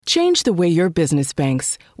Change the way your business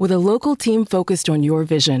banks with a local team focused on your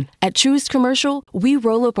vision. At Truist Commercial, we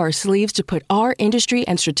roll up our sleeves to put our industry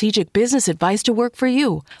and strategic business advice to work for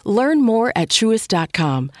you. Learn more at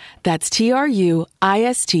truist.com. That's TRUIST.com.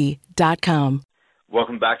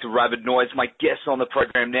 Welcome back to Rabid Noise. My guest on the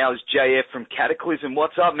program now is JF from Cataclysm.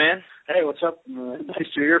 What's up, man? Hey, what's up?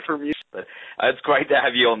 Nice to hear from you. It's great to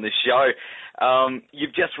have you on the show.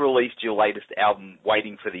 You've just released your latest album,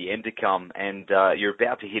 Waiting for the End to Come, and you're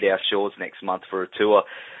about to hit our shores next month for a tour.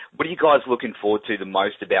 What are you guys looking forward to the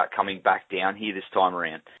most about coming back down here this time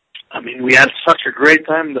around? I mean, we had such a great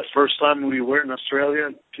time the first time we were in Australia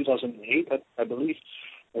in 2008, I believe,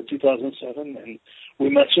 or 2007, and we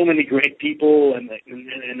met so many great people in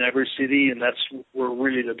every city, and we're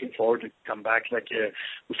really looking forward to come back.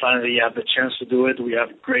 We finally have the chance to do it. We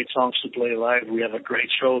have great songs to play live. We have a great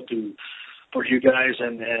show for you guys,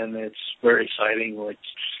 and it's very exciting.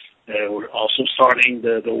 We're also starting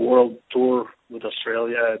the world tour with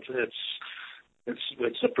Australia.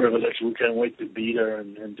 It's a privilege. We can't wait to be there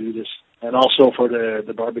and do this, and also for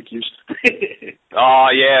the barbecues. Oh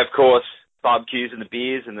yeah, of course. Barbecues and the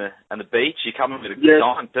beers and the beach. You're coming with a good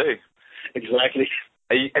time too. Exactly.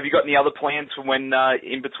 Have you got any other plans for when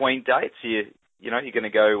in between dates? You're going to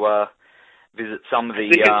go visit some of the.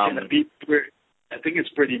 I think it's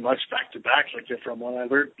pretty much back to back. From what I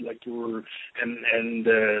heard, we have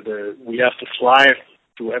to fly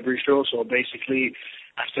to every show. So basically,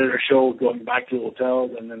 after the show, going back to the hotel,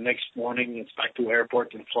 and the next morning it's back to the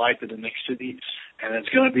airport and fly to the next city. And it's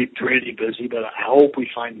going to be pretty busy, but I hope we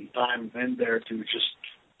find time in there to just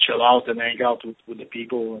chill out and hang out with the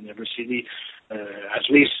people in every city. At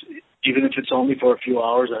least, even if it's only for a few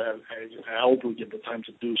hours, I hope we get the time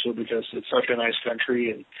to do so because it's such a nice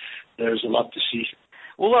country and there's a lot to see.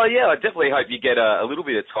 Well, yeah, I definitely hope you get a little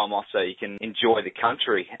bit of time off so you can enjoy the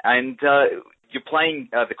country. And you're playing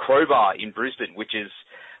the Crowbar in Brisbane, which is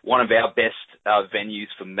one of our best venues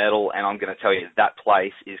for metal, and I'm going to tell you that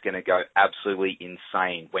place is going to go absolutely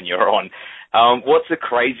insane when you're on. What's the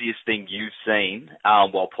craziest thing you've seen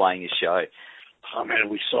while playing a show? Oh man,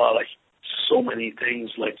 we saw so many things.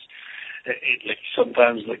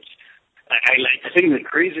 Sometimes I think the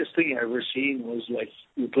craziest thing I ever seen was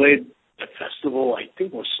we played a festival. I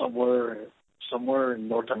think it was somewhere in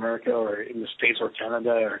North America or in the States or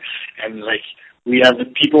Canada, and we had the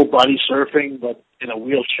people body surfing, but in a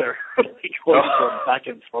wheelchair, going from back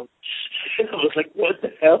and forth. I was like, what the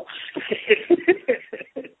hell?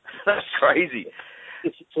 That's crazy.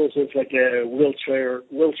 So it's like a wheelchair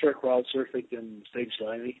crowd surfing and stage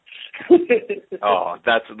diving. Oh,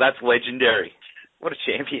 that's legendary. What a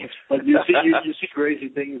champion. But you see crazy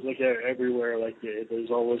things everywhere. There's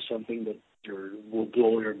always something that will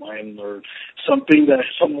blow your mind, or something that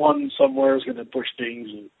someone somewhere is going to push things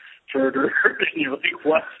further. And you're like,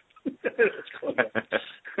 what?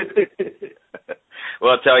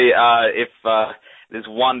 Well, I'll tell you, if there's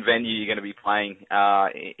one venue you're going to be playing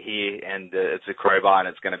here, and it's a Crowbar, and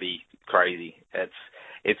it's going to be crazy.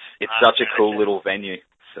 It's such a cool little venue.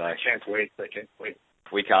 So I can't wait.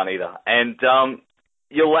 We can't either. And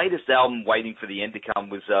your latest album, Waiting for the End to Come,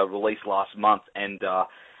 was released last month, and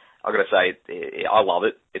I've got to say, I love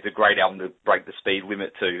it. It's a great album to break the speed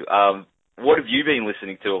limit to. What have you been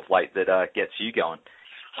listening to of late that gets you going?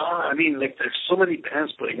 I mean, there's so many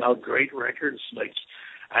bands putting out great records.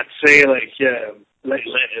 I'd say,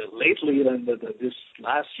 lately, this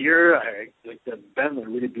last year, the band that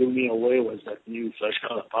really blew me away was that new Flesh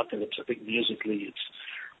God Apocalypse. I think musically, it's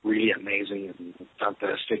really amazing and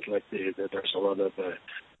fantastic. There's a lot of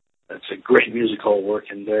it's a great musical work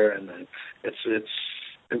in there, and it's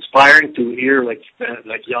inspiring to hear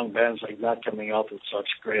young bands like that coming out with such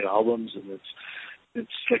great albums, and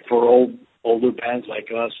it's for older bands like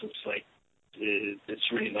us,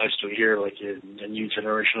 it's really nice to hear a new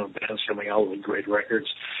generation of bands coming out with great records,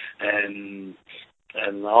 and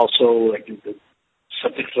also the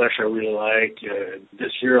Septic Flesh I really like.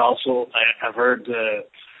 This year also I've heard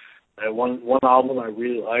one album I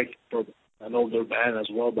really like from an older band as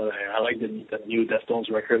well, but I like the new Deftones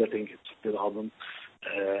record. I think it's a good album.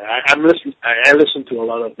 I listen to a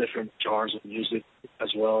lot of different genres of music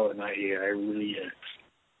as well, and I really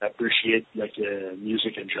appreciate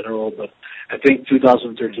music in general. But I think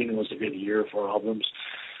 2013 was a good year for albums.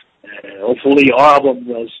 Hopefully, our album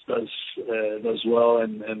does well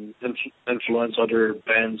and influence other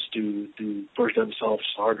bands to push themselves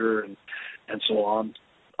harder and so on.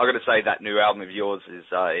 I've got to say that new album of yours is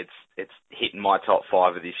it's hitting my top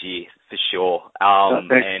 5 of this year for sure.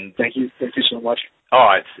 Thank you so much. Oh,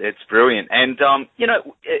 it's brilliant, and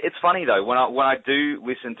it's funny though when I do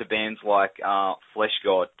listen to bands like Flesh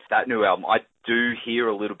God, that new album, I do hear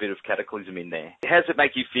a little bit of Cataclysm in there. How does it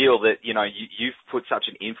make you feel that you've put such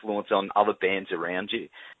an influence on other bands around you?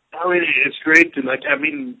 I mean, it's great to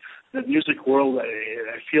the music world.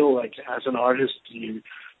 I feel like as an artist, you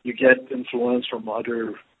get influence from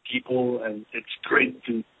other people, and it's great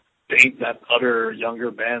to think that other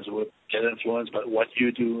younger bands would get influenced by what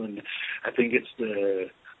you do. And I think it's the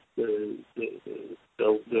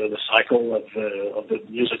cycle of the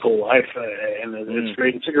musical life, and it's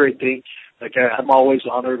great. It's a great thing. Like I'm always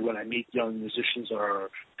honored when I meet young musicians or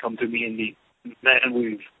come to me and meet. Man,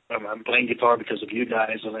 I'm playing guitar because of you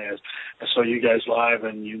guys, and I saw you guys live,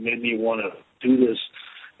 and you made me want to do this.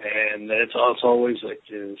 And it's always like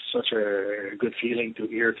such a good feeling to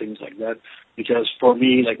hear things like that. Because for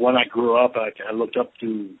me, like when I grew up, I looked up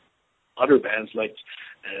to other bands like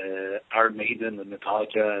Iron Maiden and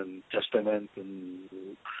Metallica and Testament and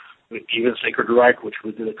even Sacred Reich, which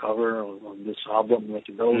we did a cover on this album. Like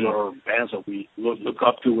those are bands that we look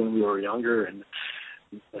up to when we were younger, and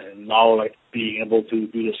now like being able to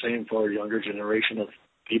do the same for a younger generation of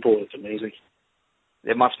people, it's amazing.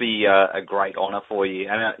 It must be a great honour for you,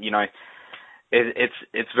 and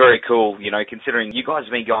it's very cool. Considering you guys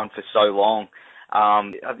have been going for so long.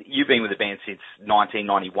 You've been with the band since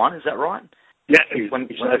 1991, is that right? Yeah,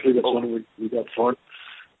 exactly. That's when we got formed.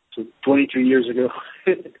 So 22 years ago.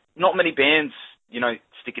 Not many bands,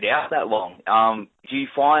 stick it out that long. Do you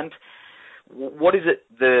find, what is it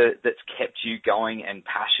that's kept you going and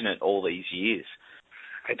passionate all these years?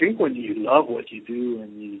 I think when you love what you do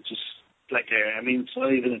and you just, it's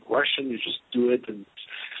not even a question, you just do it and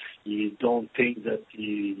you don't think that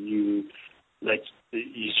you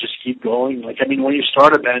just keep going. When you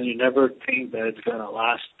start a band, you never think that it's going to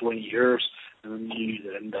last 20 years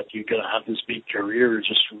and that you're going to have this big career. You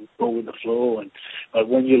just go with the flow. But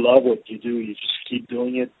when you love what you do, you just keep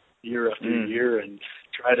doing it year after year and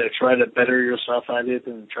try to better yourself at it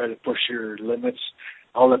and try to push your limits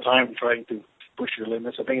all the time, trying to push your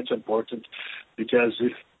limits. I think it's important because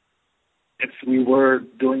if we were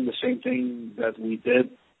doing the same thing that we did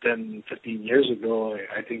 10, 15 years ago,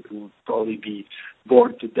 I think we would probably be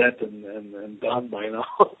bored to death and done by now.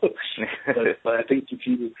 but I think if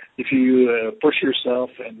you push yourself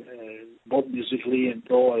and both musically and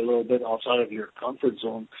go a little bit outside of your comfort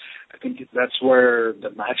zone, I think that's where the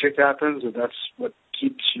magic happens, and that's what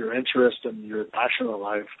keeps your interest and your passion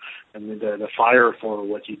alive, and the fire for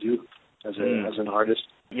what you do as an artist.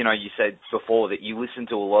 You said before that you listen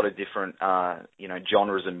to a lot of different,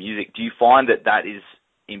 genres of music. Do you find that is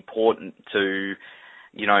important to,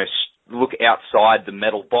 look outside the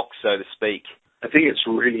metal box, so to speak? I think it's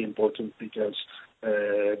really important because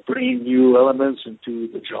bringing new elements into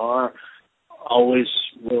the genre always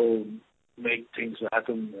will make things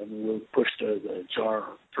happen and will push the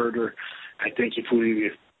genre further. I think if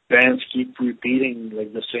bands keep repeating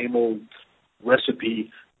the same old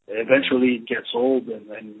recipe, eventually it gets old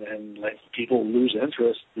and people lose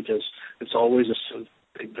interest because it's always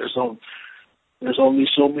there's only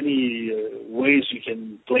so many ways you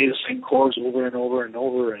can play the same chords over and over and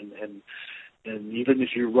over, and even if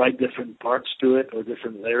you write different parts to it or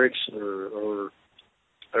different lyrics or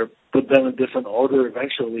put them in different order,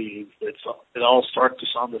 eventually it all starts to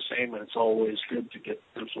sound the same, and it's always good to get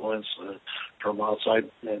influence from outside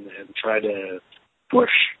and try to push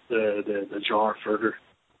the genre further.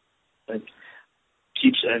 And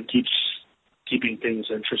keeps keeping things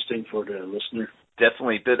interesting for the listener.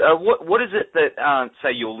 Definitely, but what is it that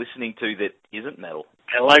say you're listening to that isn't metal?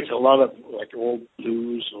 I like a lot of old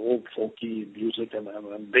blues, old folky music, and I'm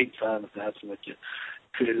a big fan of that.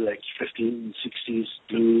 Created 15, 60s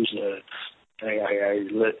blues.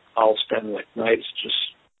 I'll spend nights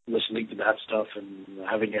just listening to that stuff and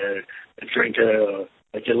having a drink, a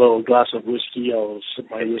little glass of whiskey. I'll sip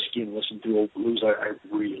my whiskey and listen to old blues. I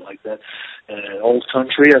really like that. Old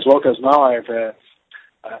country as well, because now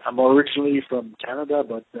I'm originally from Canada,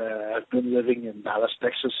 but I've been living in Dallas,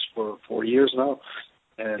 Texas for 4 years now.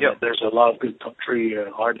 And there's a lot of good country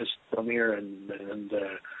artists from here, and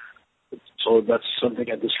so that's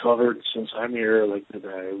something I discovered since I'm here, that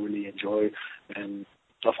I really enjoy. And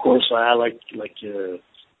of course, I like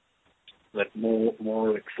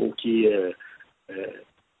more folky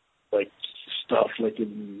stuff,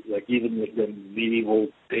 even the medieval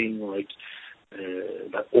thing,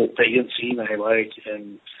 that old pagan scene I like,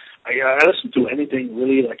 and I listen to anything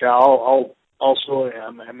really.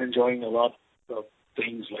 I'm enjoying a lot of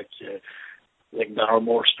things that are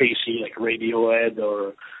more spacey, like Radiohead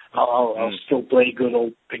or I'll still play good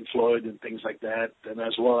old Pink Floyd and things like that, and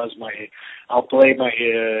as well as I'll play my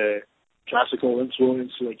classical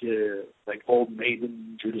influence like Old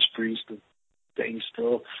Maiden, Judas Priest, and things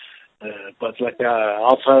still. But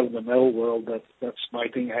outside of the metal world, that's my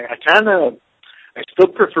thing. I still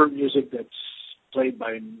prefer music that's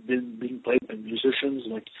being played by musicians.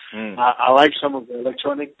 I like some of the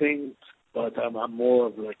electronic things, but I'm more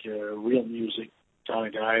of like a real music kind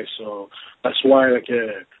of guy. So that's why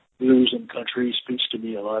blues and country speaks to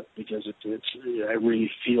me a lot, because I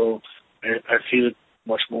really feel it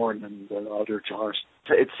much more than other genres.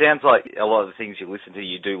 It sounds like a lot of the things you listen to,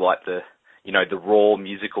 you do like the raw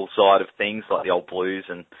musical side of things, like the old blues,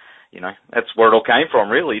 and that's where it all came from,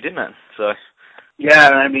 really, didn't it? So. Yeah,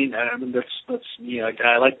 I mean that's me.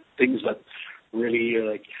 I like things that really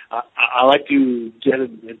I like to get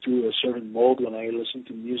into a certain mode when I listen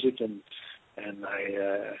to music, and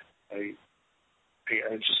I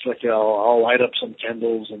just I'll light up some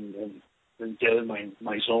candles and get in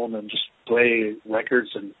my zone and just play records.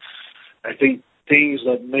 And I think things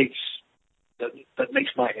that makes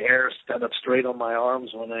my hair stand up straight on my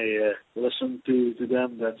arms when I listen to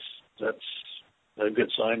them, that's a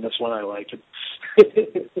good sign. That's when I like it.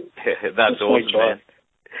 That's awesome, man.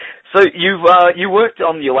 So you worked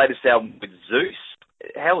on your latest album with Zeus.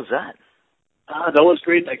 How was that? That was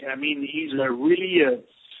great. He's a really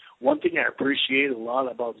one thing I appreciate a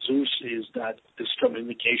lot about Zeus is that his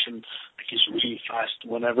communication is really fast.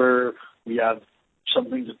 Whenever we have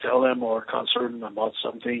something to tell him or concern him about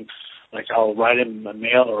something, I'll write him a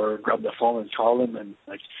mail or grab the phone and call him, and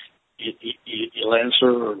he'll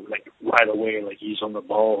answer right away, he's on the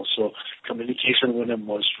ball. So communication with him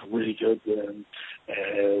was really good, and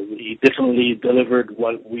he definitely delivered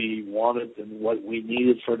what we wanted and what we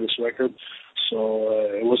needed for this record. So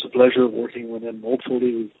it was a pleasure working with him.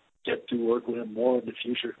 Hopefully we get to work with him more in the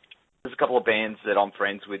future. There's a couple of bands that I'm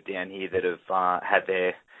friends with down here that have had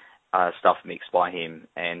their stuff mixed by him,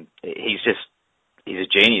 and he's a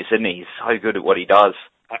genius, isn't he? He's so good at what he does.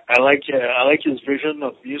 I like his vision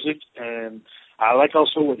of music, and I like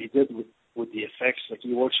also what he did with the effects.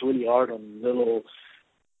 He works really hard on little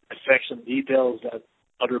effects and details that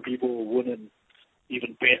other people wouldn't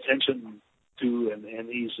even pay attention to, and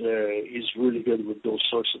he's really good with those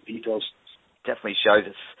sorts of details. Definitely shows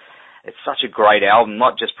it's such a great album,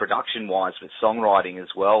 not just production-wise, but songwriting as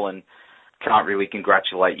well, and can't really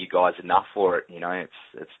congratulate you guys enough for it.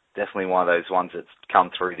 It's definitely one of those ones that's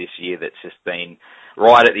come through this year that's just been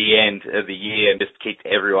right at the end of the year and just kicked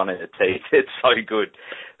everyone in the teeth. It's so good.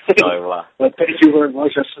 So, well, thank you very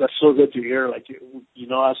much. That's so good to hear.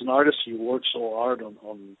 As an artist, you work so hard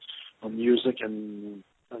on music and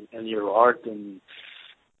your art, and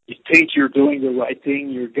you think you're doing the right thing.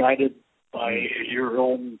 You're guided by your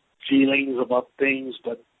own feelings about things,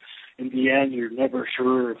 but in the end, you're never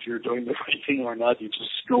sure if you're doing the right thing or not. You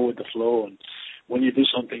just go with the flow, and when you do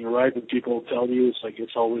something right and people tell you,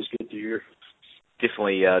 it's always good to hear.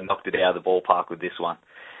 Definitely knocked it out of the ballpark with this one.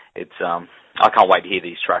 It's I can't wait to hear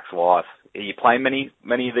these tracks live. Are you playing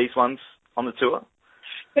many of these ones on the tour?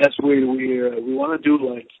 Yes, we want to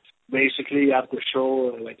do basically after the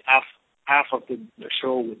show, half of the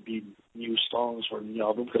show would be new songs or new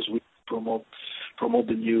album, because we promote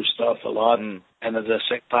the new stuff a lot, and at the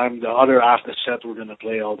same time, the other half the set, we're going to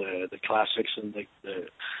play all the classics and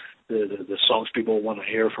the songs people want to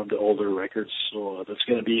hear from the older records. So that's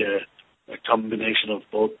going to be a combination of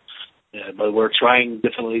both. But we're trying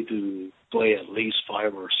definitely to play at least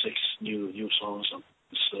 5 or 6 new songs on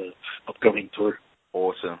this upcoming tour.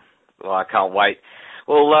 Awesome. Well, I can't wait.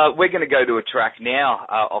 Well, we're going to go to a track now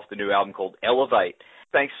off the new album called Elevate.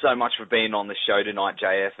 Thanks so much for being on the show tonight,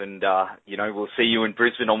 JF, and, we'll see you in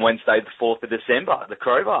Brisbane on Wednesday, the 4th of December, at the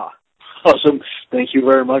Crowbar. Awesome. Thank you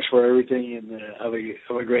very much for everything, and have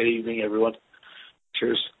a great evening, everyone.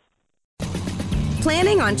 Cheers.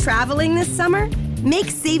 Planning on traveling this summer?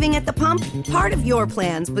 Make saving at the pump part of your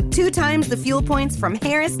plans with 2 times the fuel points from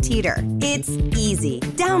Harris Teeter. It's easy.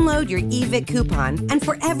 Download your eVic coupon, and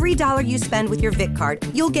for every $1 you spend with your Vic card,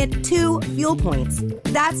 you'll get 2 fuel points.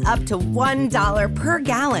 That's up to $1 per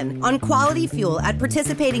gallon on quality fuel at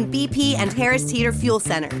participating BP and Harris Teeter fuel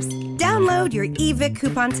centers. Download your eVic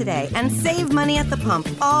coupon today and save money at the pump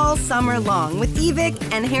all summer long with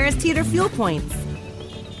eVic and Harris Teeter fuel points.